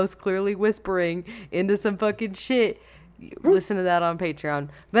fucking ghost clearly whispering into some fucking shit. Listen to that on Patreon.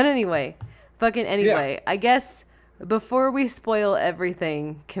 But anyway, I guess before we spoil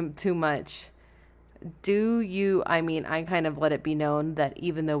everything too much, I kind of let it be known that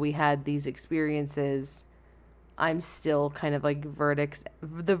even though we had these experiences, I'm still kind of like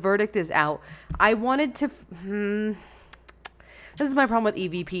the verdict is out. I wanted to, this is my problem with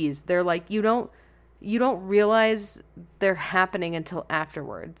EVPs. They're like, you don't realize they're happening until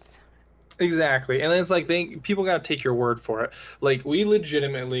afterwards. Exactly. And then it's like people got to take your word for it. Like, we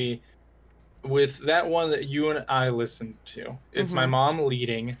legitimately, with that one that you and I listened to, it's my mom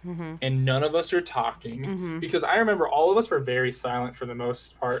leading, and none of us are talking, because I remember all of us were very silent for the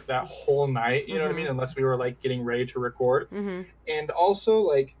most part that whole night, you know what I mean? Unless we were like getting ready to record. And also,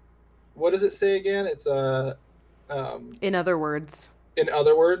 like, what does it say again? It's in other words. In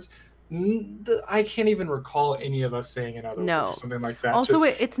other words. I can't even recall any of us saying in other words or something like that. Also,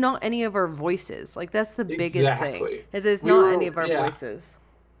 it's not any of our voices. Like, that's the biggest thing. It's not any of our voices.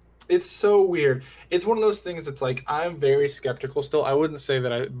 It's so weird. It's one of those things that's like, I'm very skeptical still. I wouldn't say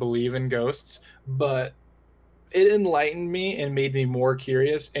that I believe in ghosts, but it enlightened me and made me more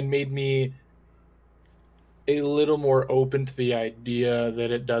curious and made me a little more open to the idea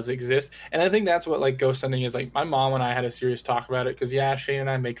that it does exist. And I think that's what like ghost hunting is. Like, my mom and I had a serious talk about it, because Shane and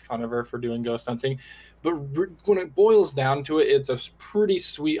I make fun of her for doing ghost hunting, but when it boils down to it, it's a pretty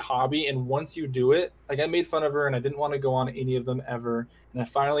sweet hobby. And once you do it, like, I made fun of her and I didn't want to go on any of them ever, and I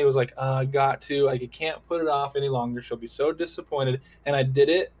finally was like, I got to, like, I can't put it off any longer, she'll be so disappointed. And I did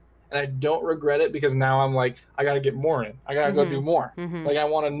it, and I don't regret it, because now I'm like, I gotta get more in, I gotta go do more. Like, I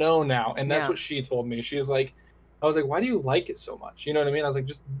want to know now. And that's what she told me. She's like, I was like, why do you like it so much? You know what I mean? I was like,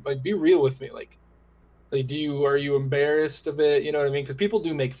 just like, be real with me. Like are you embarrassed of it? You know what I mean? Because people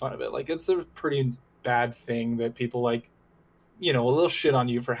do make fun of it. Like, it's a pretty bad thing that people, like, you know, a little shit on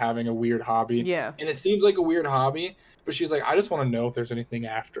you for having a weird hobby. Yeah. And it seems like a weird hobby, but she's like, I just want to know if there's anything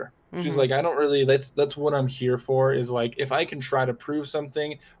after. She's like, I don't really, that's what I'm here for, is like, if I can try to prove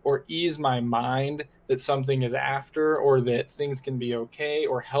something or ease my mind that something is after, or that things can be okay,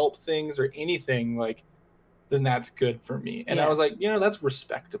 or help things or anything, like, then that's good for me. And I was like, you know, that's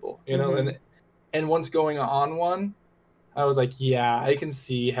respectable, you know? And once going on one, I was like, yeah, I can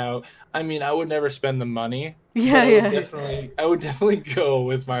see how, I mean, I would never spend the money. I would definitely go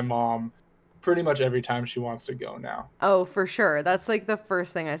with my mom pretty much every time she wants to go now. Oh, for sure. That's like the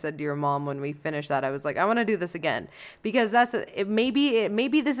first thing I said to your mom when we finished that. I was like, I want to do this again, because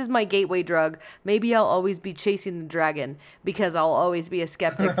maybe this is my gateway drug. Maybe I'll always be chasing the dragon, because I'll always be a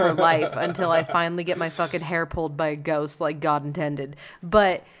skeptic for life until I finally get my fucking hair pulled by a ghost, like God intended.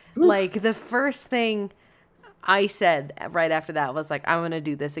 But like, the first thing I said right after that was like, I'm going to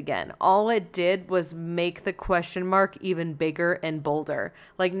do this again. All it did was make the question mark even bigger and bolder.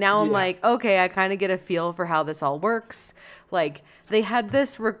 Like, now I'm like, okay, I kind of get a feel for how this all works. Like, they had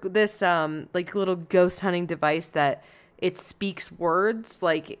this like little ghost hunting device that it speaks words.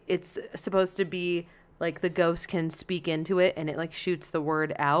 Like, it's supposed to be like the ghost can speak into it, and it like shoots the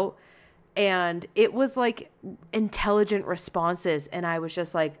word out. And it was like intelligent responses. And I was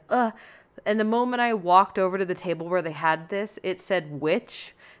just like, ugh. And the moment I walked over to the table where they had this, it said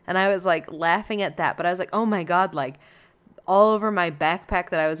witch. And I was like laughing at that. But I was like, oh my God, like, all over my backpack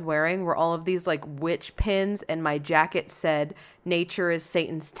that I was wearing were all of these like witch pins. And my jacket said, nature is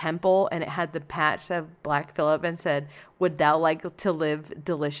Satan's temple. And it had the patch of Black Phillip and said, would thou like to live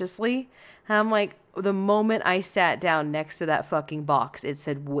deliciously? And I'm like, the moment I sat down next to that fucking box, it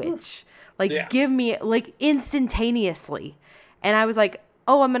said witch. Like, give me, like, instantaneously. And I was like,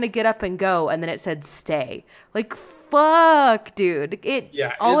 oh, I'm going to get up and go. And then it said stay. Like, fuck, dude.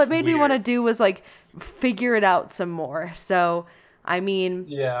 All it made me want to do was, like, figure it out some more. So, I mean,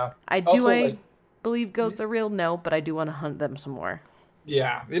 I believe ghosts are real? No, but I do want to hunt them some more.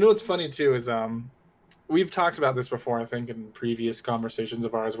 Yeah. You know what's funny, too, is we've talked about this before, I think, in previous conversations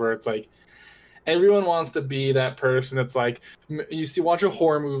of ours, where it's like, everyone wants to be that person that's like, watch a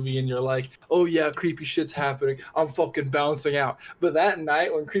horror movie and you're like, oh yeah, creepy shit's happening, I'm fucking bouncing out. But that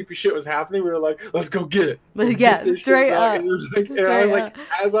night when creepy shit was happening, we were like, let's go get it. Straight up. And I was like,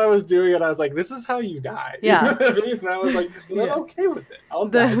 as I was doing it, I was like, this is how you die. Yeah. You know what I mean? And I was like, I'm okay with it. I'll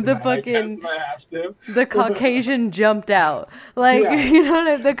die tonight, I guess, if I have to. The Caucasian jumped out. Like, you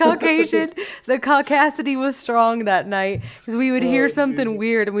know, the Caucasian, the caucasity was strong that night, because we would hear something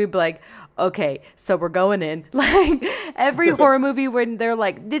weird and we'd be like, okay, so we're going in. Like every horror movie when they're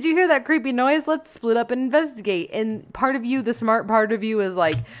like, did you hear that creepy noise? Let's split up and investigate. And part of you, the smart part of you is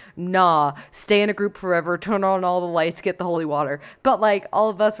like, nah, stay in a group forever, turn on all the lights, get the holy water. But like all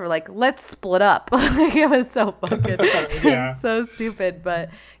of us were like, let's split up. Like it was so fucking Yeah. so stupid. But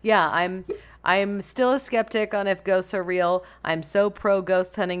yeah, I'm still a skeptic on if ghosts are real. I'm so pro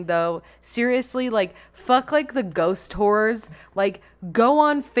ghost hunting though. Seriously, like fuck like the ghost horrors. Like go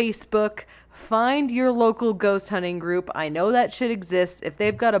on Facebook, find your local ghost hunting group. I know that shit exists. If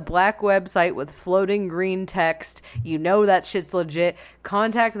they've got a black website with floating green text, you know that shit's legit.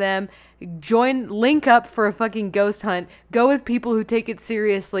 Contact them. Link up for a fucking ghost hunt. Go with people who take it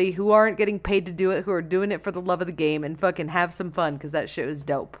seriously, who aren't getting paid to do it, who are doing it for the love of the game, and fucking have some fun because that shit was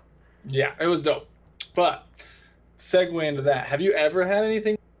dope. Yeah, it was dope. But segue into that. Have you ever had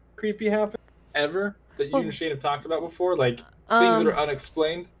anything creepy happen? Ever? That you and Shane have talked about before? Like things that are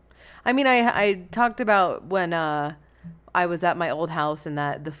unexplained? I mean, I talked about when I was at my old house and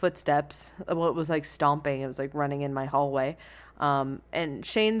that the footsteps, well, it was like stomping. It was like running in my hallway. And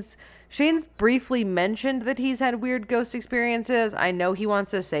Shane's briefly mentioned that he's had weird ghost experiences. I know he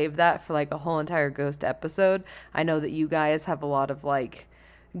wants to save that for like a whole entire ghost episode. I know that you guys have a lot of like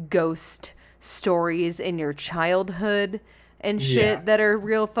ghost stories in your childhood and shit that are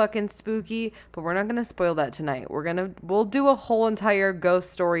real fucking spooky, but we're not gonna spoil that tonight. We'll do a whole entire ghost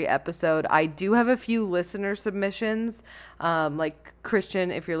story episode. I do have a few listener submissions. Like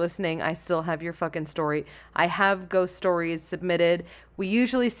Christian, if you're listening, I still have your fucking story. I have ghost stories submitted. We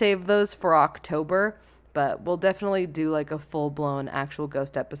usually save those for October, but we'll definitely do like a full-blown actual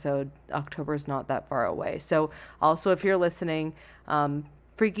ghost episode. October's not that far away. So also if you're listening,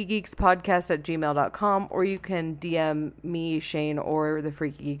 freakygeekspodcast@gmail.com, or you can DM me, Shane, or the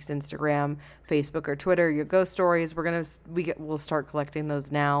Freaky Geeks Instagram, Facebook, or Twitter your ghost stories. We'll start collecting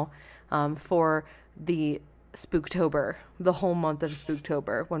those now for the Spooktober, the whole month of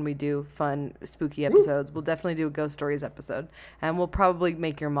Spooktober, when we do fun spooky episodes. We'll definitely do a ghost stories episode, and we'll probably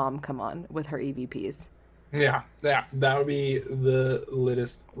make your mom come on with her EVPs. Yeah, that would be the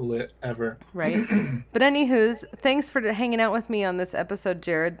lit ever. Right? But anywho's, thanks for hanging out with me on this episode,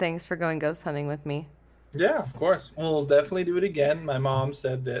 Jared. Thanks for going ghost hunting with me. Yeah, of course. We'll definitely do it again. My mom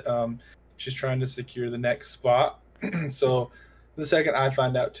said that she's trying to secure the next spot. So the second I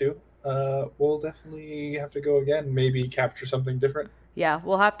find out too, we'll definitely have to go again. Maybe capture something different. Yeah,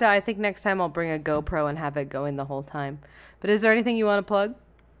 we'll have to. I think next time I'll bring a GoPro and have it going the whole time. But is there anything you want to plug?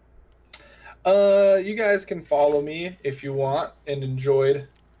 You guys can follow me if you want and enjoyed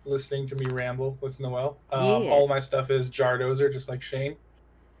listening to me ramble with Noelle. All my stuff is Jardozer, just like Shane.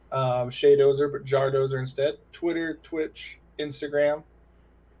 Shaydozer, but Jardozer instead. Twitter, Twitch, Instagram,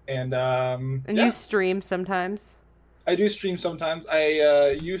 and you stream sometimes. I do stream sometimes.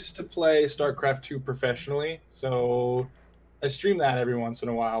 I used to play StarCraft 2 professionally, so I stream that every once in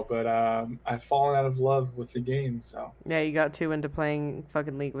a while, but I've fallen out of love with the game, so. Yeah, you got too into playing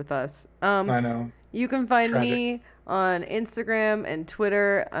fucking League with us. I know. You can find me on Instagram and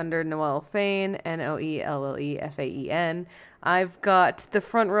Twitter under Noelle Fain, NoelleFaen. I've got the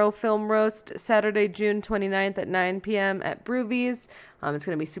Front Row Film Roast Saturday, June 29th at 9 p.m. at Broovies. It's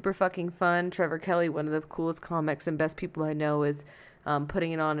going to be super fucking fun. Trevor Kelly, one of the coolest comics and best people I know, is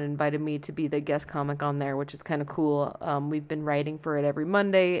putting it on and invited me to be the guest comic on there, which is kind of cool. We've been writing for it every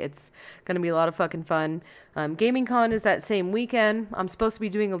Monday. It's going to be a lot of fucking fun. Gaming Con is that same weekend. I'm supposed to be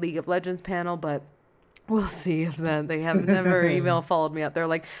doing a League of Legends panel, but we'll see if that. They have never email followed me up. They're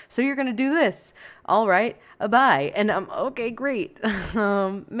like, so you're going to do this? All right, bye. And I'm okay, great.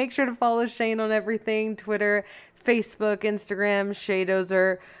 Make sure to follow Shane on everything, Twitter, Facebook, Instagram,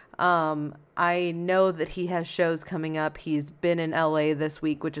 Shaydozer. I know that he has shows coming up. He's been in LA this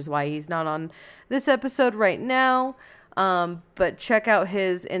week, which is why he's not on this episode right now. But check out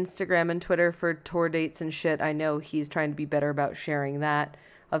his Instagram and Twitter for tour dates and shit. I know he's trying to be better about sharing that.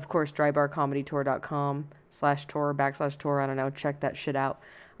 Of course, drybarcomedytour.com/tour/tour. I don't know. Check that shit out.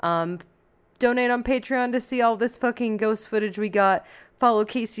 Donate on Patreon to see all this fucking ghost footage we got. Follow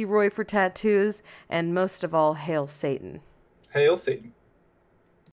Casey Roy for tattoos. And most of all, hail Satan. Hail Satan.